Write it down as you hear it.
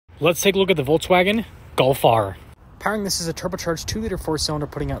Let's take a look at the Volkswagen Golf R. Powering this is a turbocharged 2-liter 4-cylinder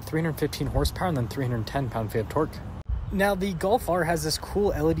putting out 315 horsepower and then 310 pound-feet of torque. Now, the Golf R has this cool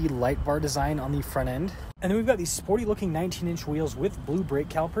LED light bar design on the front end. And then we've got these sporty-looking 19-inch wheels with blue brake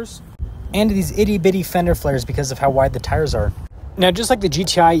calipers. And these itty-bitty fender flares because of how wide the tires are. Now, just like the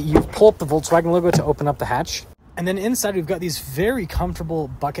GTI, you pull up the Volkswagen logo to open up the hatch. And then inside, we've got these very comfortable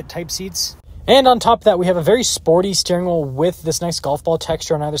bucket-type seats. And on top of that, we have a very sporty steering wheel with this nice golf ball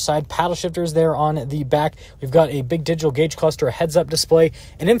texture on either side. Paddle shifters there on the back. We've got a big digital gauge cluster, a heads-up display,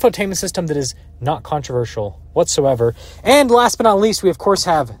 an infotainment system that is not controversial whatsoever. And last but not least, we of course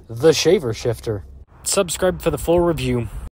have the shaver shifter. Subscribe for the full review.